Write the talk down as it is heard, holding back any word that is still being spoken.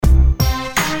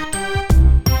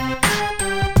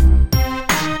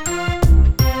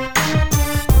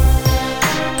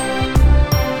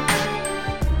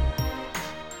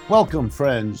Welcome,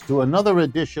 friends, to another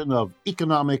edition of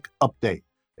Economic Update,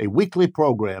 a weekly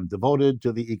program devoted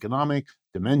to the economic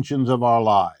dimensions of our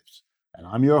lives. And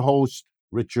I'm your host,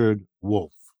 Richard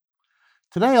Wolff.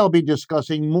 Today I'll be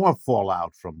discussing more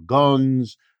fallout from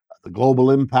guns, the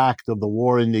global impact of the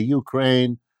war in the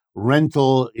Ukraine,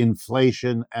 rental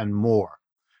inflation, and more.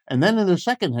 And then in the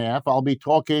second half, I'll be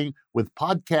talking with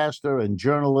podcaster and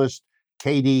journalist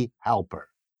Katie Halper.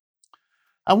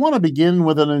 I want to begin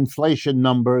with an inflation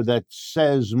number that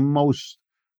says most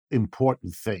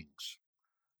important things.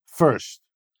 First,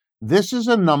 this is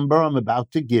a number I'm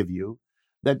about to give you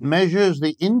that measures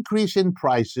the increase in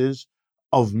prices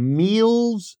of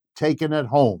meals taken at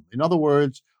home. In other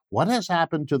words, what has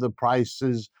happened to the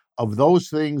prices of those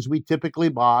things we typically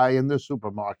buy in the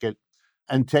supermarket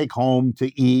and take home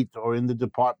to eat or in the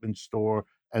department store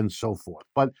and so forth.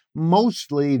 But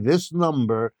mostly this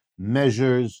number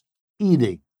measures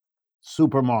eating,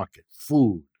 supermarket,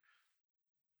 food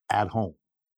at home.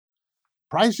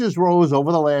 Prices rose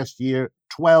over the last year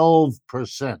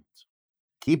 12%.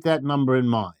 Keep that number in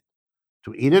mind.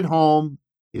 To eat at home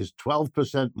is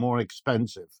 12% more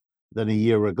expensive than a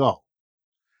year ago.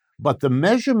 But the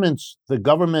measurements the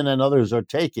government and others are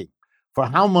taking for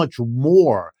how much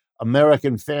more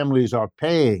American families are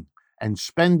paying and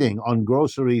spending on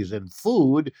groceries and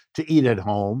food to eat at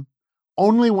home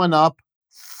only went up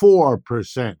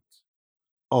 4%.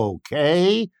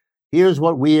 Okay, here's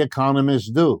what we economists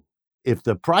do. If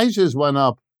the prices went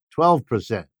up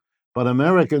 12%, but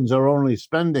Americans are only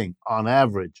spending, on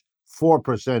average,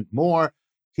 4% more,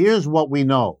 here's what we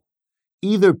know.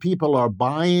 Either people are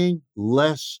buying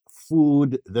less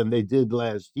food than they did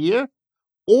last year,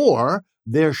 or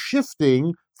they're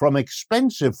shifting from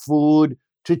expensive food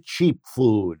to cheap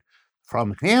food,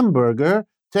 from hamburger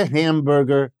to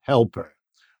hamburger helper,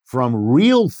 from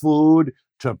real food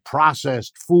to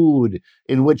processed food,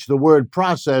 in which the word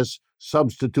process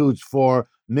substitutes for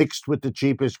mixed with the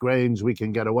cheapest grains we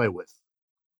can get away with.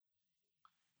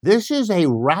 This is a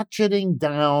ratcheting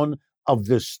down of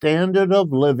the standard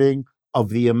of living of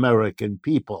the American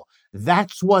people.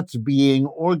 That's what's being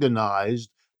organized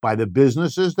by the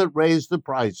businesses that raise the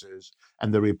prices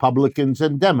and the Republicans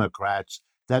and Democrats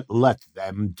that let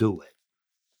them do it.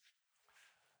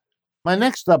 My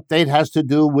next update has to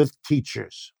do with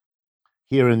teachers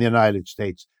here in the United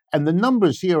States. And the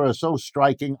numbers here are so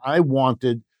striking, I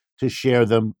wanted to share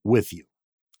them with you.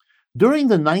 During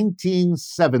the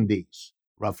 1970s,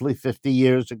 roughly 50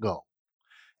 years ago,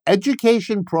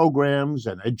 education programs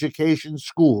and education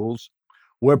schools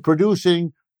were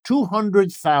producing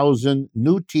 200,000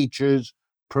 new teachers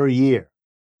per year.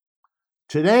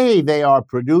 Today, they are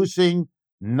producing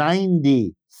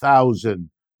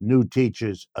 90,000 new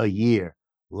teachers a year,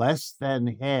 less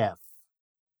than half.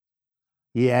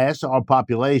 Yes, our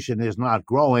population is not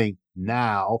growing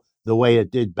now the way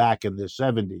it did back in the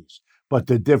 70s, but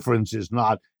the difference is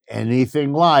not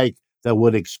anything like that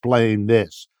would explain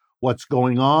this. What's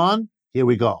going on? Here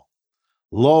we go.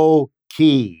 Low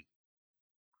key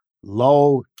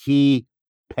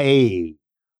pay,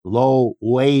 low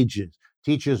wages.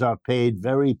 Teachers are paid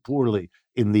very poorly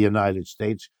in the United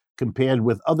States compared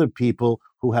with other people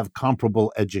who have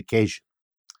comparable education.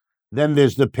 Then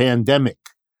there's the pandemic.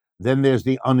 Then there's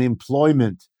the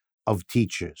unemployment of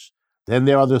teachers. Then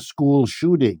there are the school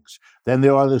shootings. Then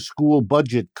there are the school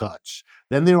budget cuts.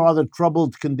 Then there are the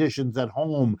troubled conditions at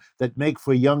home that make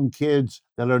for young kids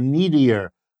that are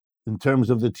needier in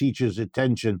terms of the teacher's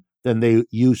attention than they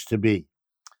used to be.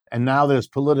 And now there's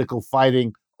political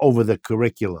fighting over the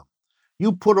curriculum.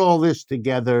 You put all this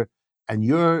together and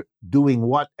you're doing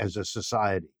what as a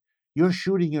society? You're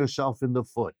shooting yourself in the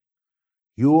foot.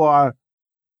 You are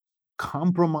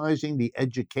compromising the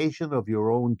education of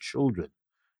your own children.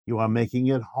 You are making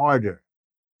it harder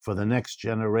for the next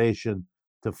generation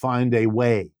to find a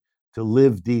way to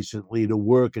live decently, to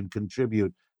work and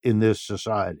contribute in this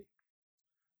society.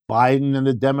 Biden and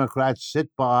the Democrats sit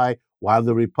by while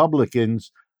the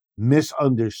Republicans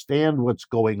misunderstand what's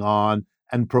going on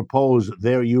and propose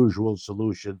their usual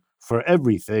solution for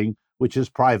everything, which is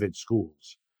private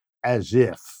schools, as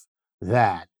if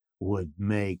that would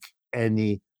make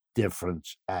any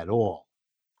difference at all.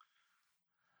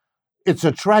 It's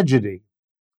a tragedy,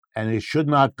 and it should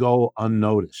not go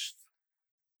unnoticed.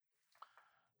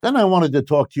 Then I wanted to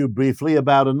talk to you briefly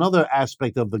about another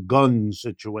aspect of the gun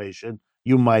situation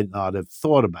you might not have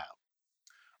thought about.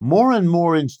 More and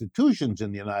more institutions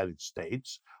in the United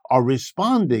States are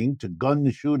responding to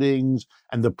gun shootings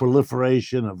and the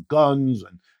proliferation of guns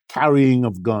and carrying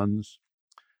of guns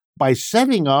by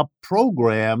setting up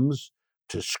programs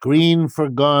to screen for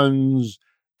guns,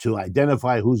 to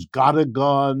identify who's got a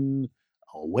gun,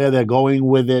 or where they're going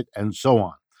with it, and so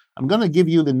on. I'm going to give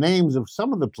you the names of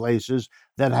some of the places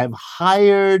that have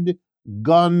hired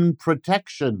gun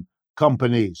protection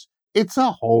companies. It's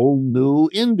a whole new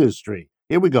industry.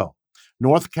 Here we go.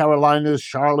 North Carolina's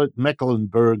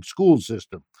Charlotte-Mecklenburg school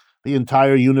system, the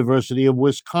entire University of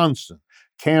Wisconsin,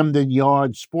 Camden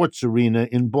Yards Sports Arena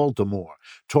in Baltimore,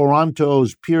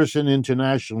 Toronto's Pearson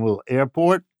International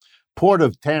Airport, Port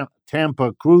of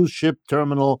Tampa Cruise Ship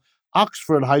Terminal,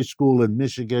 Oxford High School in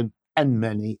Michigan, and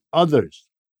many others.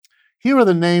 Here are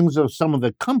the names of some of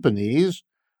the companies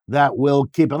that will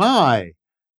keep an eye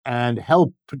and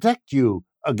help protect you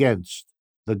against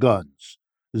the guns.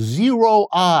 Zero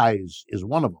Eyes is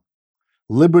one of them.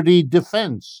 Liberty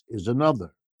Defense is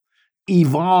another.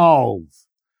 Evolve.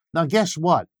 Now, guess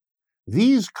what?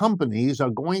 These companies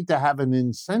are going to have an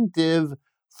incentive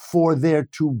for there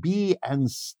to be and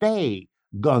stay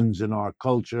guns in our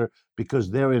culture because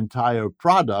their entire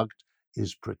product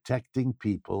is protecting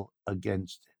people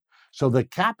against it. So the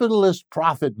capitalist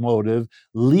profit motive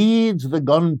leads the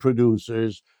gun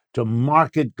producers to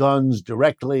market guns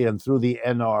directly and through the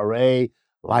NRA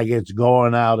like it's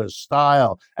going out of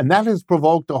style. And that has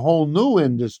provoked a whole new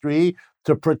industry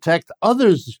to protect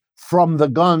others from the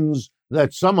guns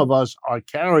that some of us are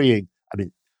carrying. I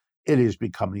mean, it is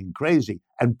becoming crazy.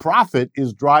 And profit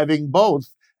is driving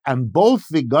both. And both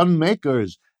the gun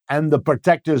makers and the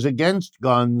protectors against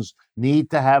guns need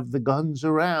to have the guns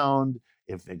around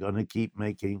if they're going to keep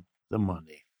making the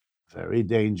money. Very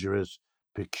dangerous,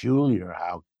 peculiar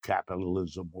how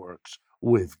capitalism works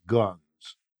with guns,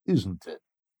 isn't it?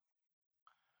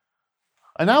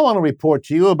 I now want to report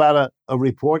to you about a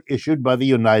report issued by the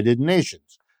United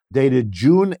Nations, dated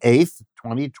June 8th,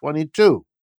 2022.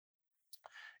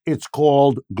 It's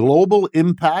called Global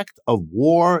Impact of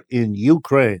War in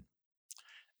Ukraine.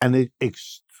 And it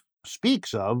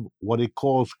speaks of what it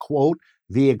calls, quote,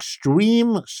 the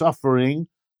extreme suffering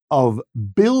of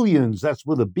billions, that's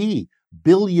with a B,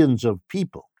 billions of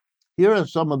people. Here are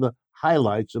some of the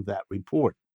highlights of that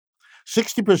report.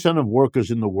 60% of workers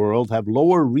in the world have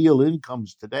lower real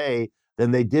incomes today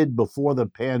than they did before the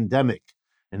pandemic.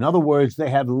 In other words, they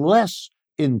have less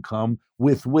income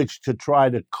with which to try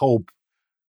to cope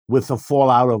with the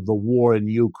fallout of the war in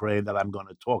Ukraine that I'm going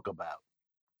to talk about.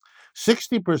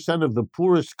 60% of the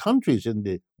poorest countries in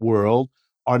the world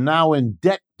are now in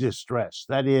debt distress.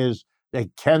 That is,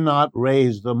 they cannot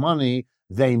raise the money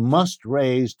they must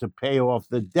raise to pay off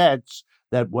the debts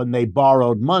that when they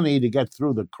borrowed money to get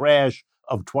through the crash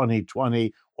of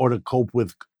 2020 or to cope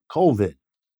with COVID.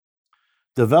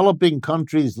 Developing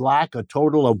countries lack a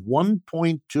total of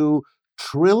 $1.2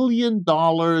 trillion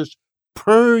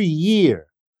per year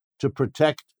to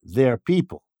protect their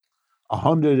people.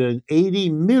 180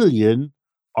 million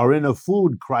are in a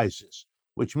food crisis,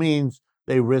 which means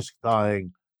they risk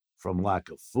dying from lack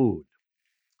of food.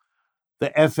 The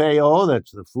FAO,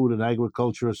 that's the Food and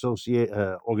Agriculture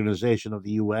Organization of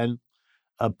the UN,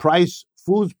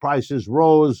 food prices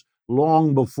rose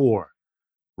long before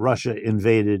Russia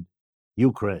invaded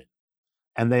Ukraine,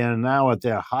 and they are now at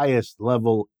their highest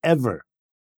level ever.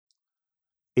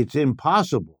 It's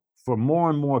impossible for more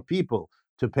and more people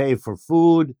to pay for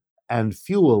food and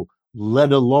fuel,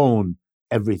 let alone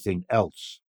everything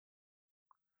else.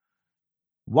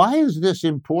 Why is this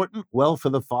important? Well, for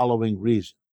the following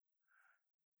reason.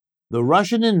 The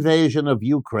Russian invasion of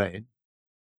Ukraine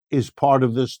is part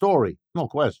of the story, no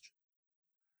question.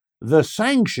 The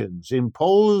sanctions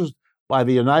imposed by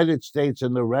the United States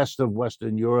and the rest of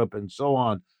Western Europe and so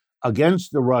on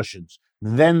against the Russians,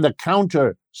 then the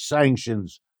counter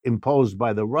sanctions imposed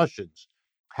by the Russians,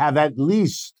 have at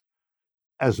least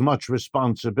as much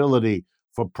responsibility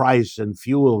for price and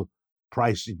fuel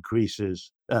price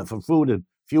increases, for food and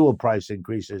fuel price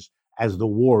increases, as the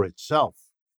war itself.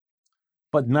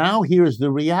 But now here's the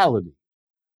reality.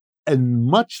 A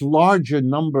much larger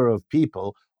number of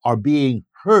people are being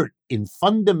hurt in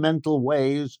fundamental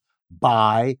ways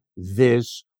by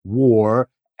this war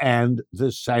and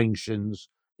the sanctions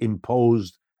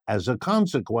imposed as a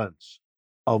consequence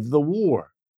of the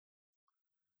war.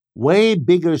 Way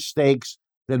bigger stakes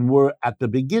than were at the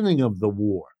beginning of the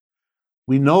war.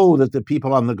 We know that the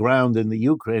people on the ground in the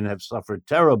Ukraine have suffered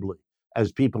terribly,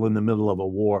 as people in the middle of a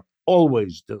war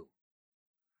always do.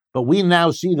 But we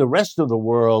now see the rest of the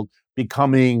world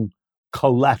becoming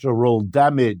collateral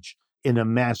damage in a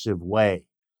massive way.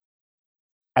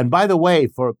 And by the way,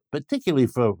 particularly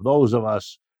for those of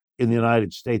us in the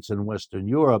United States and Western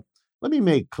Europe, let me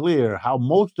make clear how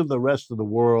most of the rest of the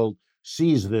world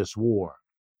sees this war.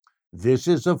 This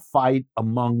is a fight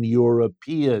among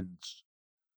Europeans,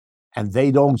 and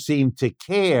they don't seem to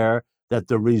care that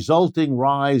the resulting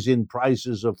rise in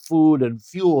prices of food and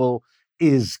fuel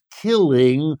is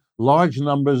killing large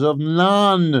numbers of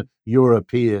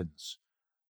non-Europeans.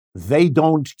 They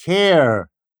don't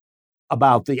care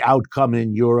about the outcome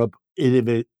in Europe if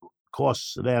it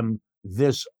costs them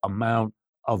this amount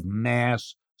of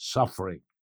mass suffering.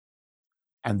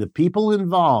 And the people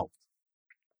involved,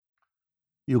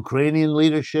 Ukrainian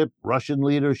leadership, Russian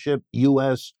leadership,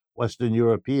 US, Western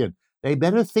European, they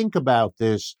better think about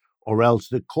this, or else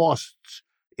the costs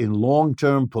in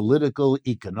long-term political,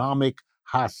 economic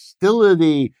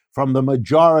hostility from the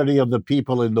majority of the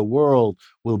people in the world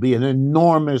will be an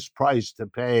enormous price to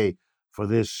pay for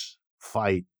this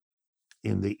fight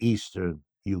in the eastern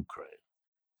Ukraine.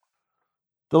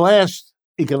 The last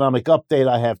economic update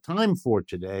I have time for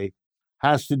today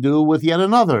has to do with yet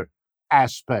another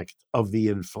aspect of the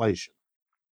inflation.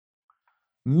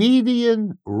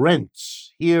 Median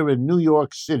rents here in New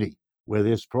York City, where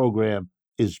this program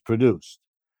is produced,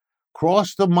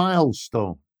 crossed a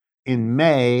milestone in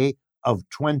May of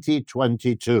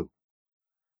 2022.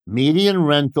 Median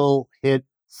rental hit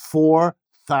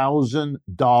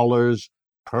 $4,000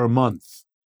 per month.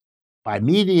 By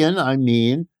median, I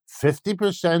mean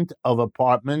 50% of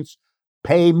apartments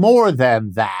pay more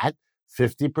than that,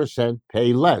 50%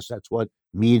 pay less. That's what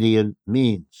median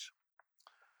means.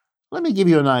 Let me give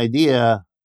you an idea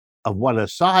of what a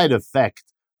side effect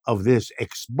of this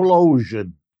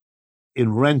explosion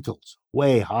in rentals,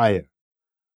 way higher.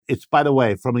 It's, by the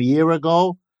way, from a year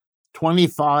ago,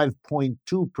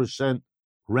 25.2%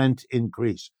 rent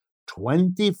increase.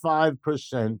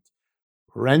 25%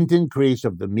 rent increase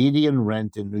of the median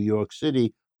rent in New York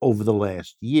City over the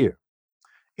last year.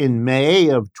 In May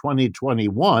of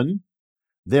 2021,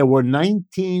 there were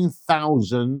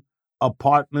 19,000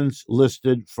 apartments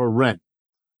listed for rent.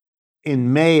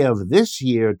 In May of this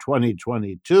year,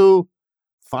 2022,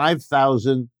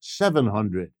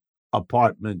 5,700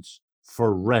 apartments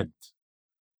for rent.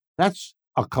 That's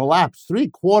a collapse.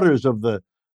 3/4 of the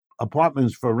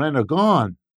apartments for rent are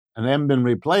gone and haven't been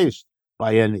replaced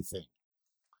by anything.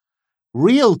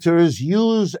 Realtors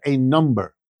use a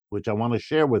number, which I want to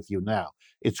share with you now.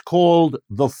 It's called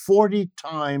the 40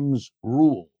 times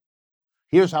rule.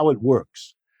 Here's how it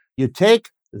works. You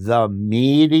take the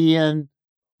median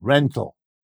rental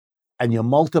and you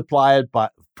multiply it by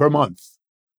per month.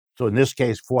 So in this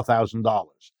case,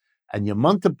 $4,000. And you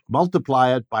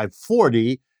multiply it by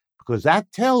 40, because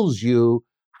that tells you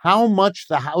how much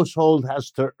the household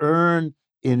has to earn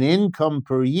in income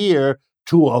per year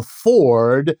to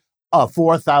afford a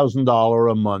 $4,000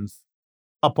 a month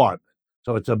apartment.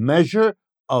 So it's a measure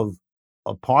of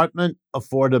apartment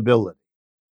affordability.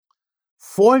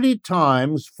 40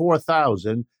 times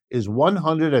 4,000 is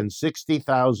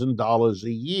 $160,000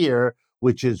 a year,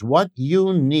 which is what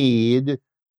you need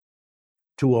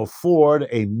to afford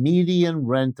a median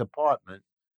rent apartment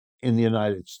in New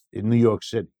York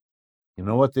City. You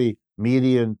know what the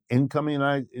median income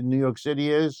in New York City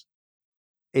is?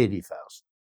 80,000.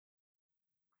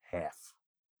 Half.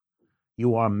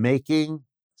 You are making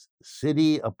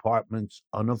city apartments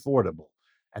unaffordable,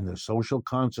 and the social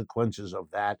consequences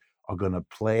of that are going to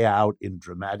play out in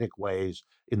dramatic ways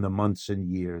in the months and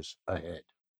years ahead.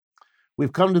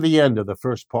 We've come to the end of the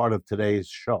first part of today's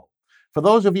show. For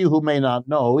those of you who may not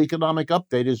know, Economic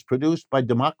Update is produced by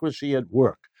Democracy at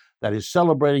Work, that is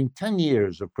celebrating 10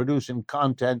 years of producing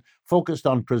content focused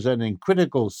on presenting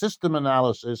critical system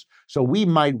analysis so we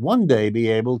might one day be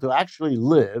able to actually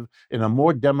live in a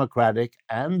more democratic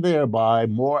and thereby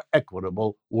more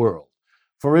equitable world.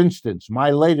 For instance, my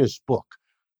latest book,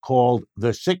 called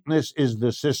The Sickness is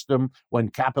the System When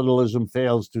Capitalism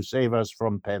Fails to Save Us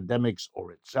from Pandemics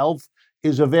or Itself,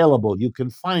 is available. You can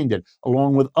find it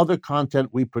along with other content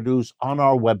we produce on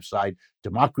our website,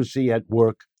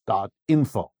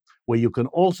 democracyatwork.info, where you can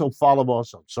also follow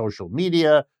us on social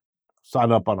media,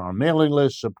 sign up on our mailing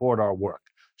list, support our work.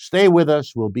 Stay with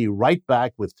us. We'll be right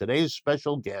back with today's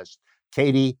special guest,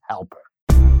 Katie Halper.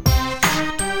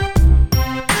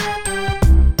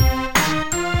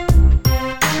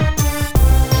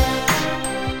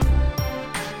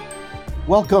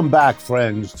 Welcome back,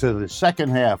 friends, to the second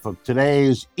half of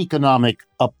today's Economic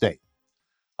Update.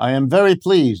 I am very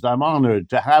pleased, I'm honored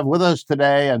to have with us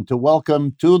today and to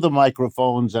welcome to the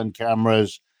microphones and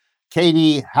cameras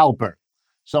Katie Halper,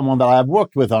 someone that I've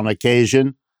worked with on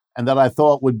occasion and that I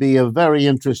thought would be a very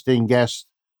interesting guest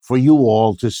for you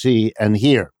all to see and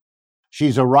hear.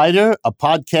 She's a writer, a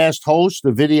podcast host,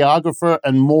 a videographer,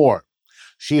 and more.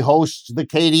 She hosts The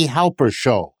Katie Halper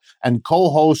Show and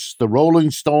co-hosts the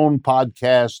Rolling Stone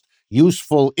podcast,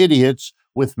 Useful Idiots,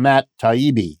 with Matt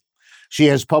Taibbi. She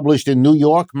has published in New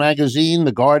York Magazine,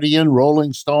 The Guardian,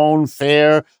 Rolling Stone,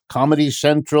 Fair, Comedy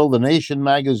Central, The Nation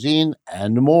Magazine,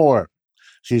 and more.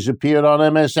 She's appeared on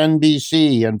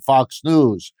MSNBC and Fox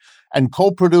News and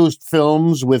co-produced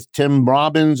films with Tim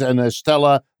Robbins and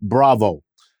Estella Bravo,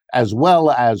 as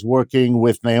well as working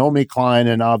with Naomi Klein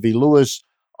and Avi Lewis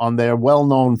on their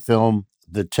well-known film,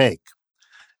 The Take.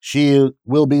 She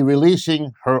will be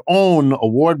releasing her own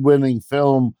award-winning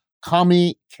film,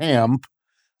 Commie Camp,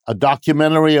 a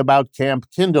documentary about Camp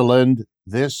Kinderland,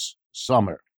 this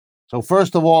summer. So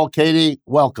first of all, Katie,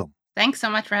 welcome. Thanks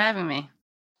so much for having me.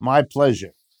 My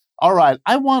pleasure. All right,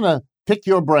 I want to pick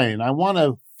your brain. I want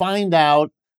to find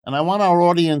out, and I want our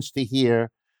audience to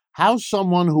hear how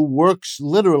someone who works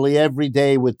literally every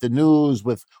day with the news,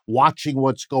 with watching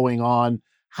what's going on,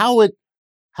 how it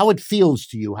feels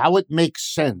to you, how it makes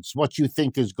sense, what you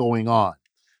think is going on.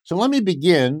 So let me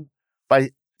begin by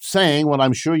saying what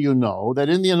I'm sure you know, that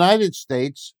in the United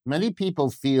States, many people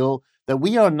feel that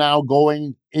we are now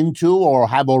going into or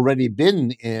have already been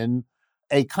in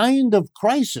a kind of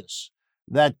crisis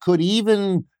that could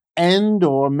even end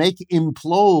or make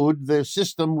implode the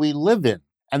system we live in,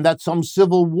 and that some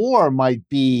civil war might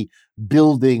be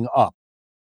building up.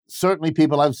 Certainly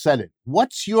people have said it.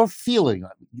 What's your feeling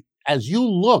as you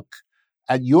look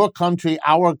at your country,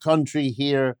 our country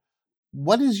here?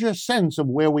 What is your sense of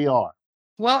where we are?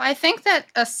 Well, I think that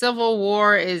a civil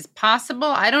war is possible.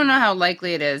 I don't know how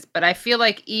likely it is, but I feel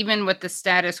like even with the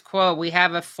status quo, we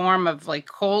have a form of like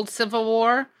cold civil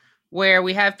war where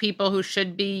we have people who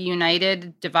should be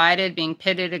united, divided, being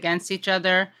pitted against each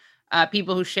other,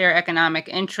 people who share economic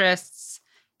interests.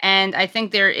 And I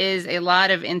think there is a lot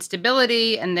of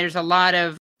instability and there's a lot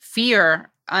of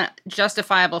fear,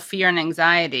 justifiable fear and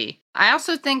anxiety. I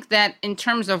also think that in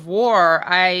terms of war,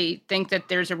 I think that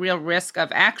there's a real risk of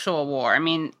actual war. I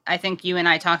mean, I think you and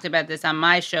I talked about this on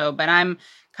my show, but I'm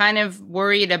kind of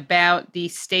worried about the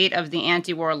state of the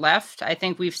anti-war left. I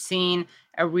think we've seen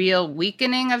a real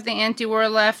weakening of the anti-war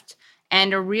left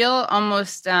and a real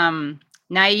almost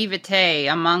naivete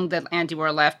among the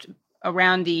anti-war left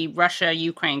around the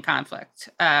Russia-Ukraine conflict,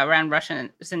 around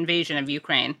Russia's invasion of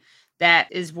Ukraine.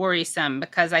 That is worrisome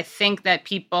because I think that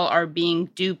people are being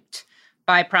duped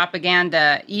by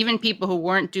propaganda, even people who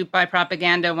weren't duped by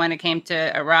propaganda when it came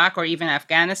to Iraq or even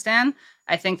Afghanistan.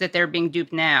 I think that they're being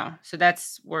duped now. So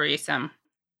that's worrisome.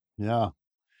 Yeah.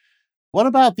 What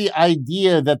about the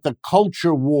idea that the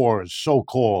culture wars,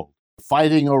 so-called,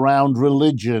 fighting around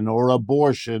religion or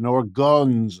abortion or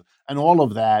guns and all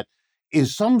of that,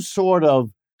 is some sort of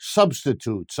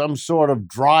substitute, some sort of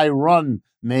dry run,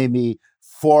 maybe,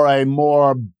 for a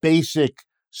more basic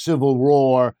civil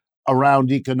war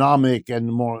around economic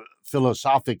and more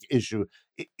philosophic issue?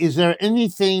 Is there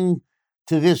anything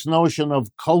to this notion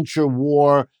of culture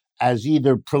war as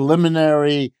either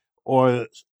preliminary or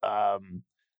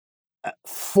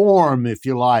form, if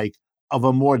you like, of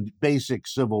a more basic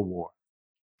civil war?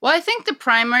 Well, I think the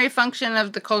primary function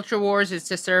of the culture wars is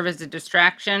to serve as a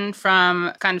distraction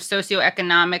from kind of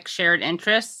socioeconomic shared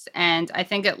interests. And I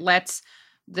think it lets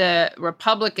the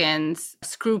Republicans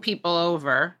screw people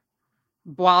over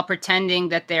while pretending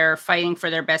that they're fighting for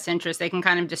their best interests. They can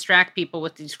kind of distract people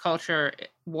with these culture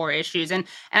war issues. And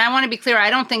I want to be clear, I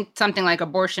don't think something like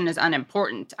abortion is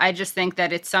unimportant. I just think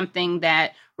that it's something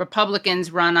that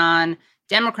Republicans run on,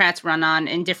 Democrats run on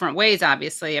in different ways,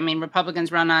 obviously. I mean,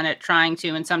 Republicans run on it trying to,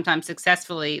 and sometimes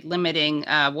successfully, limiting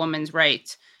a woman's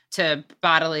right to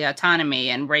bodily autonomy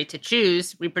and right to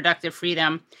choose reproductive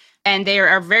freedom. And they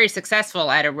are very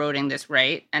successful at eroding this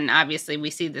right. And obviously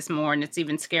we see this more, and it's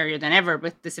even scarier than ever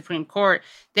with the Supreme Court.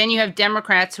 Then you have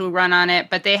Democrats who run on it,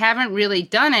 but they haven't really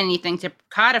done anything to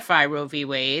codify Roe v.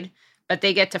 Wade, but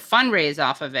they get to fundraise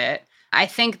off of it. I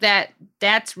think that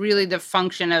that's really the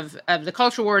function of the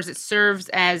culture wars. It serves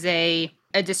as a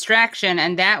distraction,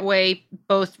 and that way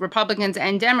both Republicans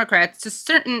and Democrats,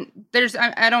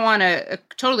 I don't want to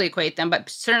totally equate them, but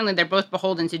certainly they're both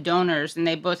beholden to donors, and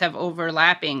they both have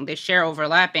they share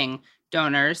overlapping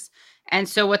donors. And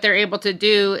so what they're able to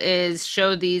do is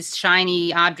show these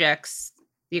shiny objects,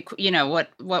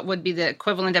 what would be the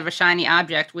equivalent of a shiny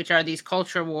object, which are these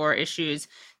culture war issues.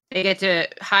 They get to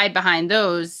hide behind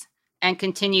those and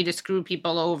continue to screw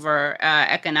people over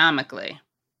economically.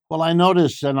 Well, I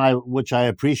notice, which I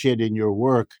appreciate in your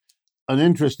work, an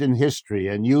interest in history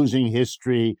and using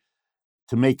history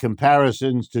to make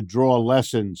comparisons, to draw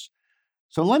lessons.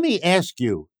 So let me ask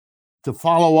you to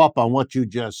follow up on what you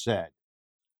just said.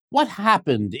 What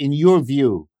happened, in your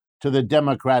view, to the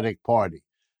Democratic Party?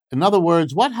 In other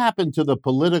words, what happened to the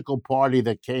political party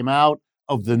that came out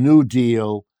of the New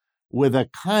Deal with a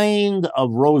kind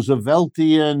of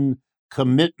Rooseveltian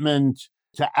commitment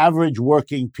to average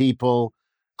working people,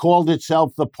 called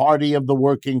itself the party of the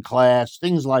working class,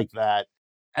 things like that.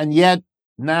 And yet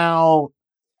now,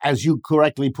 as you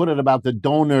correctly put it about the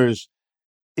donors,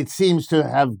 it seems to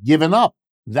have given up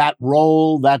that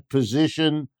role, that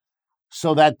position,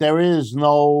 so that there is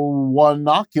no one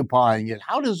occupying it.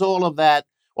 How does all of that,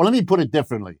 or let me put it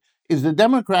differently, is the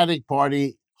Democratic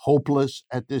Party hopeless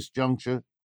at this juncture?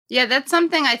 Yeah, that's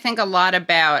something I think a lot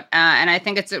about, and I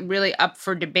think it's really up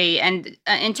for debate. And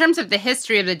in terms of the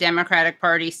history of the Democratic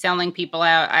Party selling people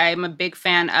out, I'm a big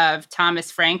fan of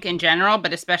Thomas Frank in general,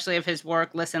 but especially of his work,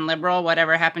 Listen Liberal,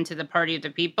 Whatever Happened to the Party of the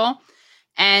People.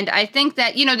 And I think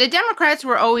that, the Democrats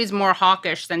were always more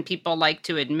hawkish than people like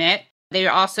to admit. They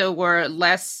also were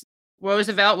less.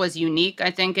 Roosevelt was unique, I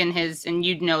think, and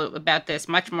you'd know about this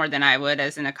much more than I would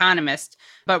as an economist,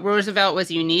 but Roosevelt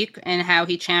was unique in how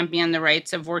he championed the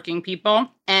rights of working people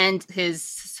and his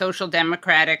social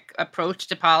democratic approach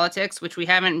to politics, which we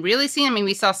haven't really seen. I mean,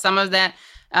 we saw some of that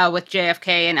with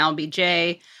JFK and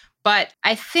LBJ, but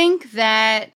I think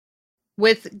that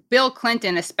with Bill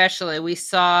Clinton especially, we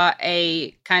saw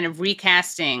a kind of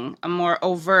recasting, a more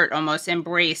overt almost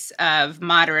embrace of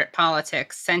moderate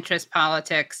politics, centrist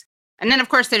politics. And then, of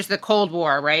course, there's the Cold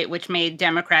War, right, which made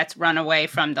Democrats run away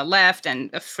from the left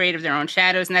and afraid of their own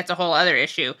shadows. And that's a whole other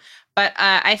issue. But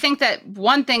I think that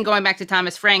one thing, going back to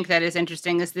Thomas Frank, that is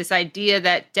interesting is this idea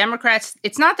that Democrats,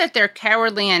 it's not that they're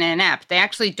cowardly and inept. They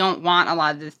actually don't want a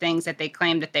lot of the things that they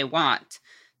claim that they want,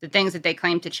 the things that they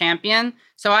claim to champion.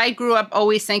 So I grew up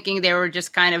always thinking they were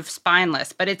just kind of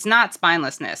spineless, but it's not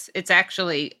spinelessness. It's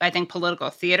actually, I think, political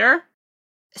theater.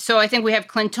 So I think we have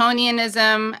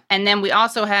Clintonianism, and then we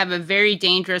also have a very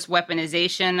dangerous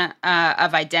weaponization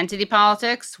of identity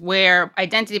politics, where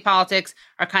identity politics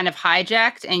are kind of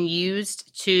hijacked and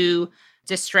used to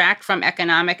distract from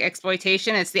economic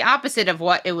exploitation. It's the opposite of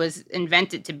what it was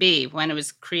invented to be when it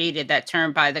was created, that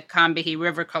term, by the Combahee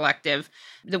River Collective.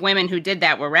 The women who did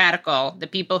that were radical. The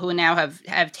people who now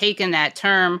have taken that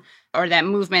term or that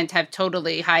movement have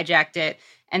totally hijacked it.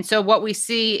 And so what we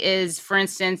see is, for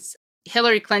instance,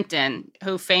 Hillary Clinton,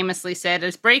 who famously said,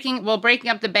 breaking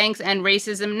up the banks and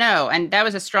racism, no. And that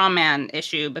was a straw man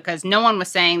issue because no one was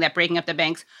saying that breaking up the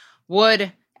banks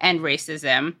would end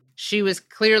racism. She was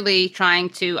clearly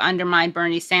trying to undermine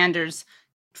Bernie Sanders'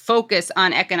 focus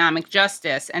on economic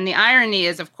justice. And the irony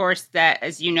is, of course, that,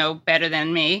 as you know better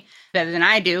than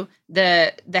I do,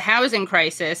 the housing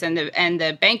crisis and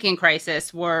the banking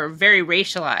crisis were very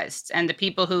racialized, and the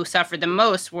people who suffered the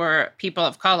most were people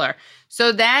of color.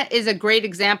 So that is a great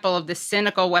example of the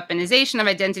cynical weaponization of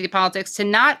identity politics to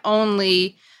not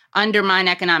only undermine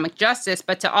economic justice,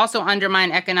 but to also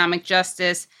undermine economic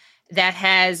justice that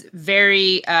has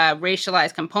very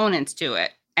racialized components to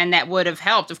it. And that would have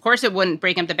helped. Of course, it wouldn't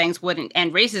break up the banks, wouldn't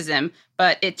end racism,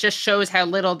 but it just shows how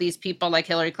little these people like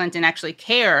Hillary Clinton actually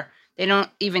care. They don't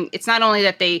even, it's not only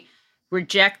that they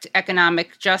reject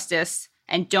economic justice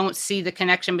and don't see the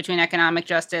connection between economic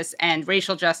justice and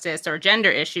racial justice or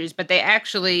gender issues, but they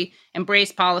actually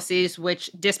embrace policies which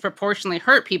disproportionately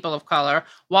hurt people of color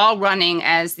while running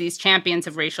as these champions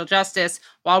of racial justice,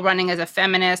 while running as a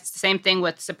feminist. Same thing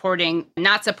with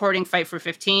not supporting Fight for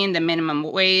 15, the minimum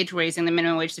wage, raising the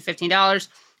minimum wage to $15,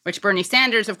 which Bernie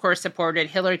Sanders, of course, supported.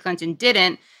 Hillary Clinton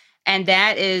didn't. And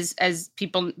that is, as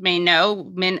people may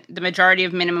know, the majority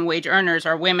of minimum wage earners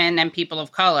are women and people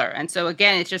of color. And so,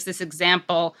 again, it's just this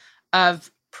example of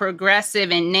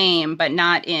progressive in name, but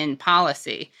not in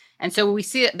policy. And so we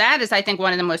see that is, I think,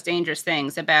 one of the most dangerous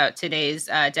things about today's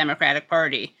Democratic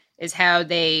Party is how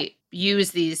they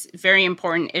use these very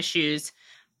important issues.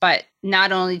 But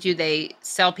not only do they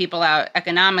sell people out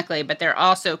economically, but they're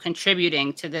also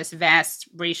contributing to this vast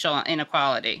racial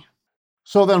inequality.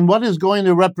 So then what is going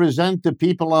to represent the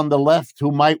people on the left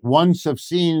who might once have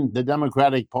seen the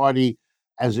Democratic Party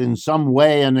as in some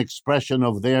way an expression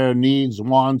of their needs,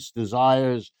 wants,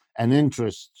 desires, and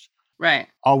interests? Right.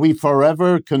 Are we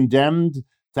forever condemned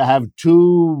to have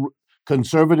two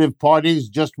conservative parties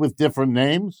just with different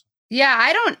names? Yeah,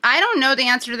 I don't know the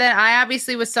answer to that. I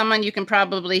obviously was someone you can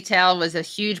probably tell was a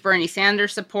huge Bernie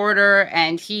Sanders supporter,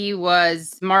 and he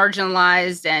was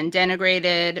marginalized and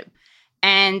denigrated.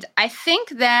 And I think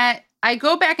that I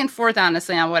go back and forth,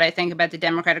 honestly, on what I think about the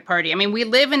Democratic Party. I mean, we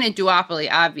live in a duopoly,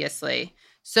 obviously.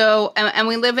 So, and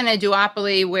we live in a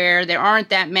duopoly where there aren't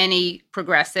that many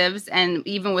progressives. And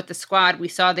even with the squad, we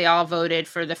saw they all voted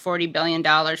for the $40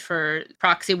 billion for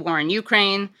proxy war in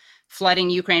Ukraine, flooding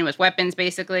Ukraine with weapons,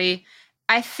 basically.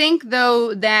 I think,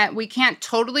 though, that we can't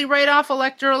totally write off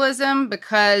electoralism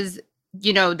because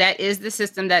that is the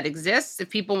system that exists. If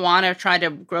people want to try to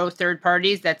grow third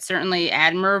parties, that's certainly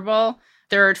admirable.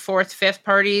 third, fourth, fifth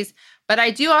parties. But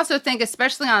I do also think,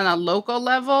 especially on a local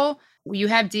level, you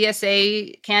have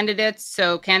DSA candidates,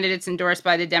 so candidates endorsed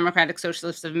by the Democratic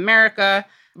Socialists of America,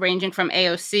 ranging from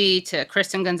AOC to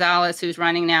Kristen Gonzalez, who's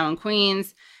running now in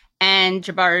Queens, and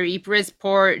Jabari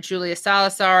Brisport, Julia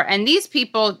Salazar. And these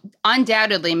people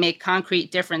undoubtedly make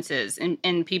concrete differences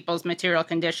in people's material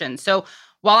conditions. So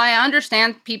while I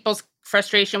understand people's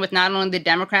frustration with not only the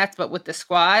Democrats, but with the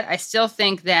squad, I still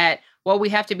think that what we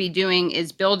have to be doing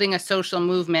is building a social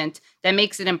movement that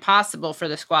makes it impossible for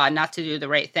the squad not to do the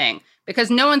right thing,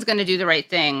 because no one's going to do the right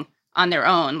thing on their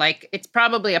own. Like, it's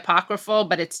probably apocryphal,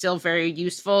 but it's still very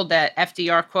useful, that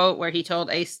FDR quote where he told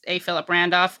A. Philip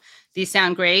Randolph, "These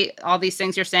sound great. All these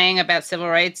things you're saying about civil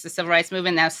rights, the civil rights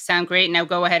movement, now sound great. Now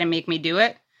go ahead and make me do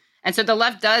it." And so the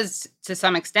left does, to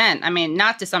some extent, I mean,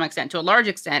 not to some extent, to a large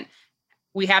extent,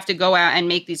 we have to go out and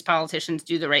make these politicians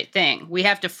do the right thing. We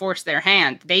have to force their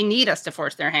hand. They need us to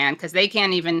force their hand, because they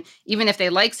can't even if they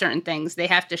like certain things, they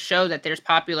have to show that there's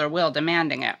popular will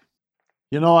demanding it.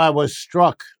 You know, I was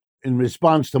struck in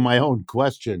response to my own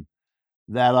question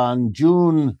that on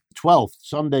June 12th,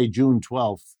 Sunday, June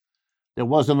 12th, there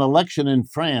was an election in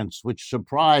France which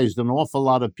surprised an awful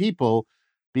lot of people,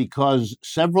 because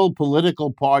several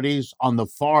political parties on the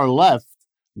far left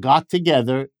got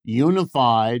together,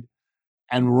 unified,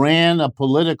 and ran a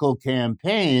political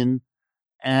campaign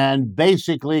and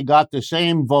basically got the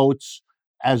same votes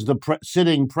as the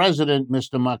sitting president,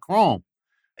 Mr. Macron.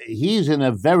 He's in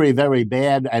a very, very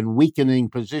bad and weakening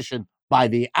position by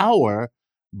the hour,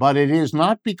 but it is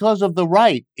not because of the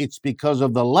right. It's because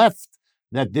of the left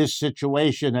that this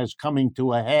situation is coming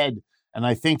to a head. And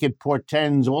I think it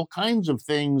portends all kinds of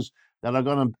things that are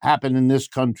going to happen in this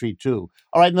country, too.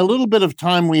 All right, in the little bit of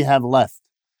time we have left,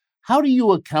 how do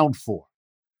you account for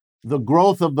the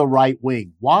growth of the right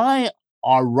wing? Why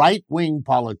are right-wing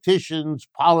politicians,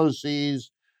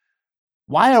 policies,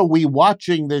 why are we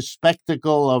watching this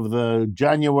spectacle of the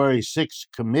January 6th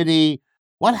committee?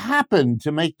 What happened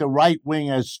to make the right wing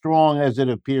as strong as it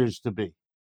appears to be?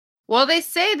 Well, they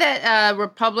say that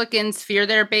Republicans fear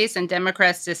their base and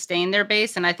Democrats disdain their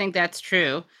base, and I think that's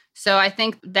true. So I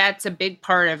think that's a big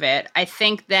part of it. I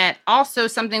think that also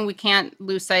something we can't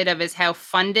lose sight of is how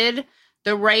funded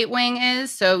the right wing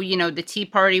is. So, the Tea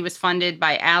Party was funded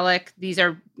by ALEC. These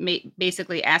are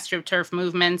basically AstroTurf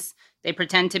movements. They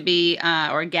pretend to be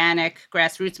organic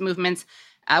grassroots movements,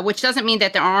 which doesn't mean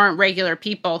that there aren't regular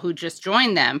people who just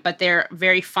join them, but they're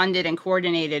very funded and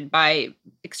coordinated by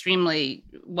extremely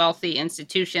wealthy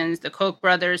institutions, the Koch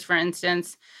brothers, for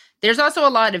instance. There's also a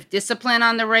lot of discipline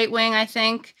on the right wing, I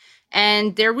think,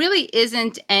 and there really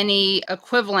isn't any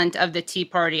equivalent of the Tea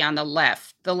Party on the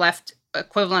left. The left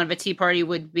equivalent of a Tea Party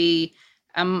would be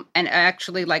an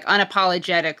actually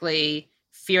unapologetically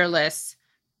fearless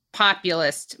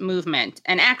populist movement,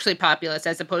 and actually populist,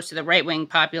 as opposed to the right-wing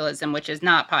populism, which is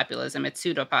not populism, it's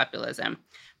pseudo-populism.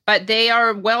 But they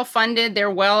are well-funded, they're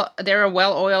a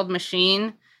well-oiled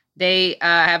machine. They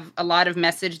have a lot of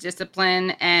message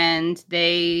discipline, and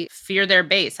they fear their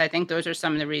base. I think those are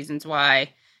some of the reasons why.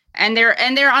 And they're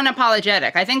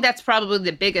unapologetic. I think that's probably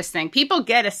the biggest thing. People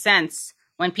get a sense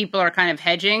when people are kind of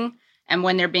hedging and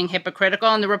when they're being hypocritical.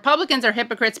 And the Republicans are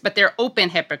hypocrites, but they're open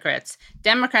hypocrites.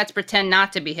 Democrats pretend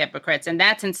not to be hypocrites, and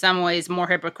that's in some ways more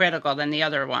hypocritical than the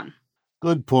other one.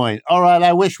 Good point. All right,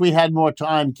 I wish we had more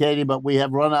time, Katie, but we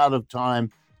have run out of time.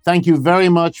 Thank you very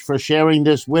much for sharing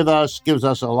this with us. Gives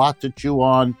us a lot to chew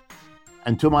on.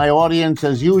 And to my audience,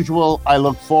 as usual, I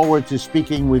look forward to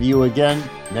speaking with you again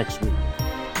next week.